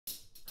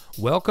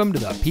Welcome to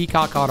the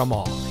Peacock Auto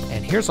Mall,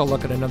 and here's a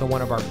look at another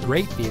one of our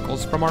great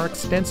vehicles from our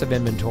extensive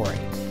inventory.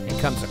 It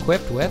comes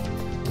equipped with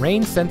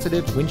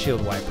rain-sensitive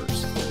windshield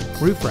wipers,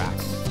 roof rack,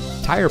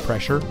 tire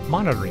pressure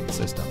monitoring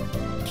system,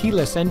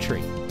 keyless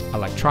entry,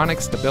 electronic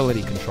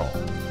stability control,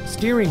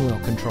 steering wheel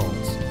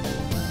controls,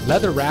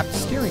 leather-wrapped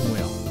steering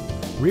wheel,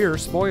 rear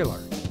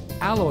spoiler,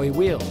 alloy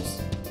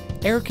wheels,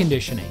 air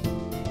conditioning,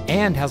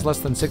 and has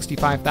less than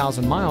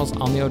 65,000 miles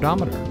on the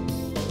odometer.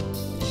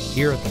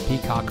 Here at the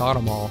Peacock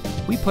Auto Mall,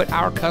 we put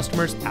our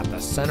customers at the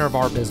center of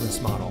our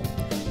business model.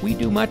 We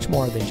do much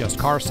more than just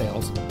car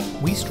sales.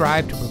 We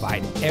strive to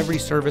provide every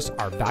service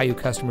our value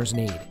customers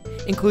need,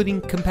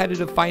 including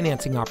competitive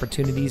financing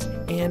opportunities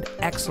and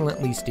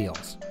excellent lease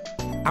deals.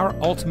 Our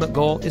ultimate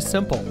goal is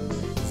simple: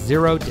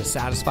 zero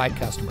dissatisfied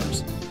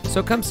customers.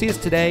 So come see us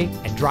today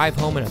and drive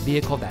home in a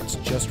vehicle that's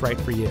just right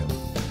for you.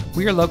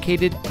 We are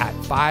located at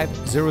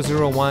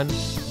 5001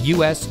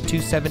 US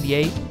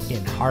 278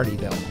 in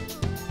Hardeeville.